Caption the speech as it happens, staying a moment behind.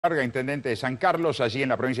Larga, intendente de San Carlos, allí en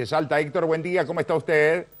la provincia de Salta. Héctor, buen día, ¿cómo está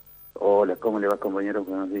usted? Hola, ¿cómo le va, compañero?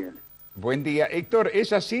 Buenos días. Buen día. Héctor,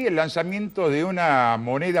 ¿es así el lanzamiento de una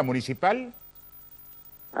moneda municipal?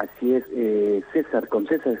 Así es, César, con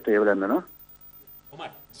César estoy hablando, ¿no?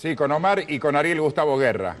 Omar. Sí, con Omar y con Ariel Gustavo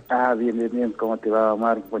Guerra. Ah, bien, bien, bien, ¿cómo te va,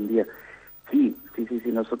 Omar? Buen día. Sí,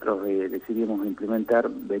 nosotros decidimos implementar,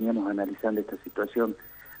 veníamos analizando esta situación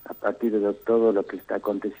a partir de todo lo que está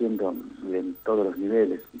aconteciendo en todos los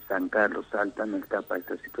niveles. San Carlos, Salta, no escapa de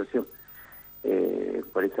esta situación.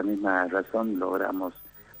 Por esa misma razón logramos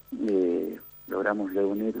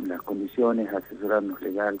reunir las condiciones, asesorarnos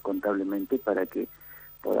legal, contablemente, para que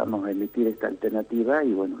podamos emitir esta alternativa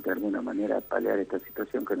y, bueno, de alguna manera paliar esta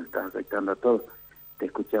situación que nos está afectando a todos. Te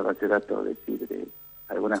escuchaba hace rato decir de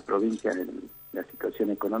algunas provincias la situación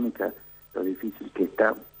económica, lo difícil que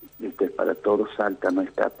está. Esto es para todos, Salta no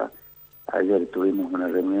escapa. Ayer tuvimos una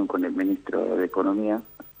reunión con el ministro de Economía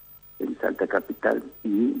en Salta Capital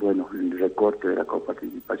y, bueno, el recorte de la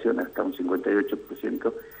coparticipación hasta un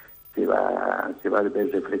 58% se va a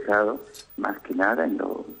ver reflejado más que nada en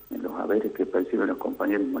los haberes que perciben los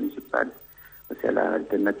compañeros municipales. O sea, la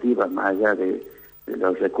alternativa, más allá de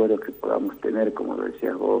los recuerdos que podamos tener, como lo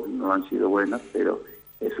decías vos, no han sido buenos, pero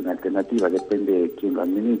es una alternativa, depende de quién lo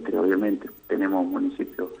administre, obviamente. Tenemos un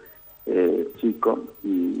municipio chico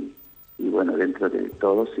y bueno, dentro de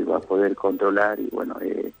todo se va a poder controlar y, bueno,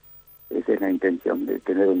 esa es la intención, de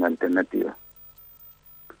tener una alternativa.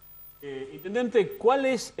 Intendente, ¿cuál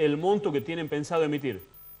es el monto que tienen pensado emitir?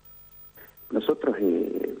 Nosotros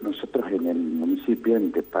en el municipio,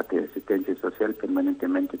 en el parte de asistencia social,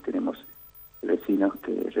 permanentemente tenemos vecinos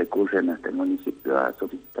que recurren hasta el municipio a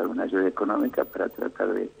solicitar una ayuda económica para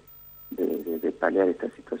tratar de paliar esta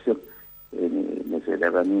situación. Desde la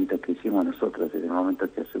herramienta que hicimos nosotros, desde el momento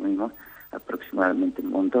que asumimos, aproximadamente el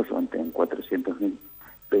monto ronda en 400.000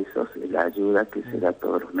 pesos la ayuda que se da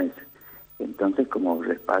todos los meses. Entonces, como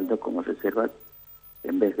respaldo, como reserva,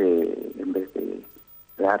 en vez de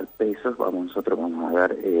dar pesos, nosotros vamos a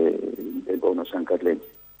dar el bono sancarleño.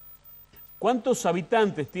 ¿Cuántos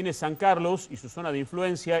habitantes tiene San Carlos y su zona de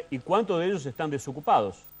influencia y cuántos de ellos están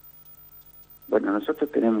desocupados? Bueno, nosotros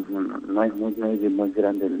tenemos, no es muy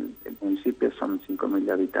grande el municipio, son 5.000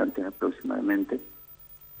 habitantes aproximadamente,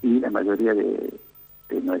 y la mayoría de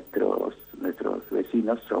nuestros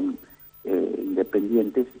vecinos son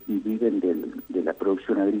independientes y viven de la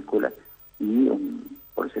producción agrícola y un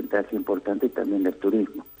porcentaje importante también del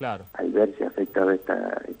turismo. Claro. Al verse afectado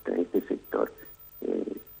este sector,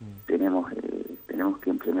 tenemos que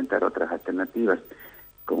implementar otras alternativas,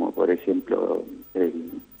 como por ejemplo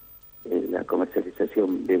la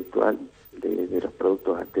comercialización virtual de los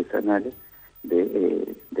productos artesanales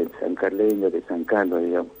del sancarleño, de San Carlos,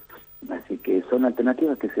 digamos. Así que son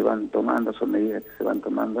alternativas que se van tomando, son medidas que se van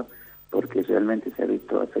tomando, porque realmente se ha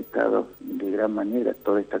visto afectado de gran manera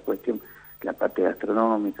toda esta cuestión, la parte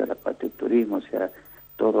gastronómica, la parte del turismo, o sea,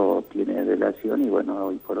 todo tiene relación y, bueno,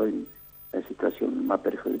 hoy por hoy la situación ha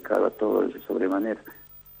perjudicado a todo de sobremanera.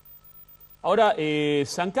 Ahora,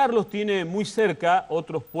 San Carlos tiene muy cerca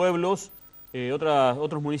otros pueblos,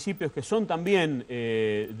 otros municipios que son también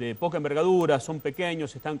de poca envergadura, son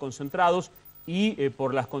pequeños, están concentrados y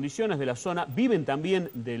por las condiciones de la zona viven también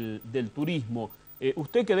del turismo.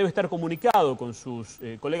 Usted, que debe estar comunicado con sus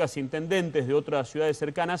colegas intendentes de otras ciudades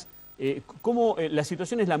cercanas, ¿cómo la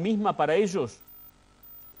situación es la misma para ellos?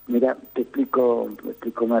 Mira, te explico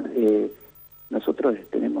más. Nosotros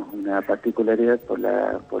tenemos una particularidad por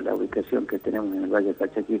la ubicación que tenemos en el Valle de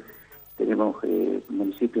Cachaquí. Tenemos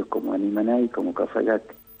municipios como Animaná y como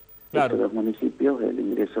Cafayate. Claro. Estos dos municipios, el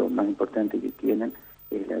ingreso más importante que tienen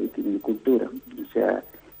es la vitivinicultura. O sea,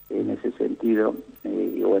 en ese sentido,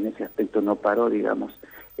 o en ese aspecto no paró, digamos,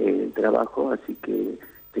 el trabajo, así que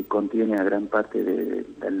se contiene a gran parte de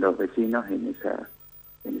los vecinos en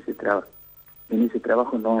ese trabajo. En ese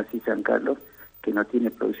trabajo no así San Carlos, que no tiene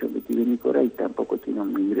producción vitivinícola y tampoco tiene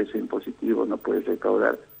un ingreso impositivo, no puede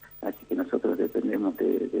recaudar. Así que nosotros dependemos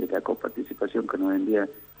de la coparticipación que nos envía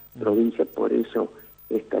provincia, por eso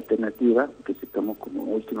esta alternativa que se tomó como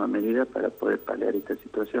última medida para poder paliar esta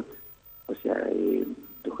situación. O sea,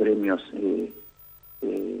 los gremios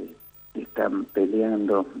están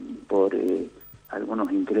peleando por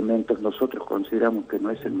algunos incrementos. Nosotros consideramos que no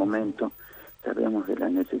es el momento, sabemos de la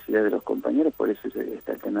necesidad de los compañeros, por eso es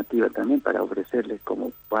esta alternativa también para ofrecerles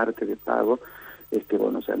como parte de pago este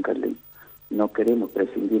bono sancarleño. No queremos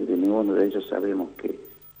prescindir de ninguno de ellos, sabemos que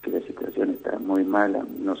la situación está muy mala.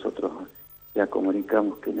 Nosotros ya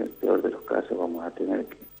comunicamos que en el peor de los casos vamos a tener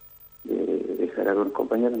que dejar a algunos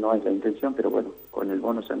compañeros, no es la intención, pero bueno, con el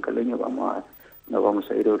bono sancarleño nos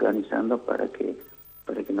vamos a ir organizando para que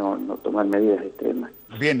no tomar medidas extremas.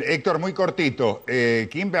 Bien, Héctor, muy cortito.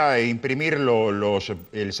 ¿Quién va a imprimir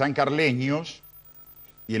el sancarleños?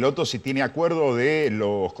 Y el otro, si tiene acuerdo de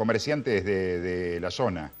los comerciantes de la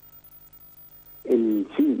zona.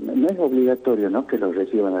 Sí, no es obligatorio, ¿no?, que los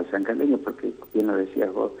reciban al sancarleño, porque, bien lo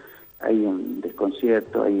decías vos, hay un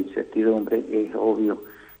desconcierto, hay incertidumbre. Es obvio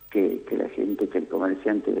que la gente, que el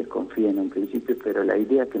comerciante desconfía en un principio, pero la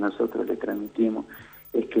idea que nosotros le transmitimos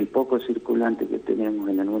es que el poco circulante que tenemos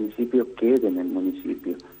en el municipio quede en el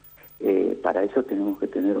municipio. Para eso tenemos que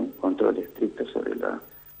tener un control estricto sobre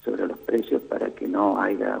los precios, para que no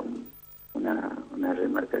haya una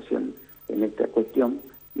remarcación en esta cuestión,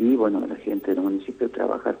 y bueno, la gente del municipio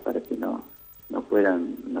trabajar para que no pueda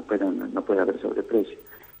haber sobreprecio.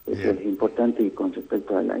 Eso es importante. Y con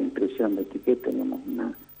respecto a la impresión de etiqueta, tenemos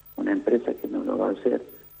una empresa que nos lo va a hacer.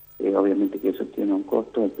 Obviamente que eso tiene un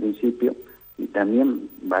costo al principio, y también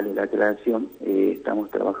vale la aclaración, estamos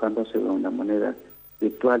trabajando sobre una moneda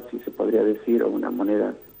virtual, si se podría decir, o una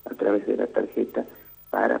moneda a través de la tarjeta,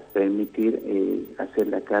 para permitir hacer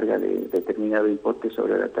la carga de determinado importe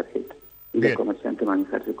sobre la tarjeta y el comerciante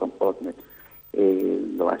manejarse con POSnet.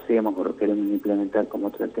 Lo hacemos o lo queremos implementar como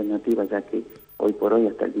otra alternativa, ya que hoy por hoy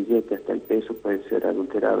hasta el billete, hasta el peso puede ser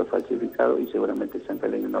adulterado, falsificado, y seguramente el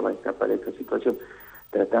sancarleño no va a escapar de esta situación.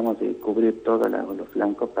 Tratamos de cubrir todos los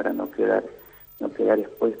flancos para no quedar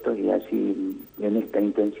expuestos, y así en esta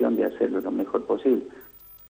intención de hacerlo lo mejor posible.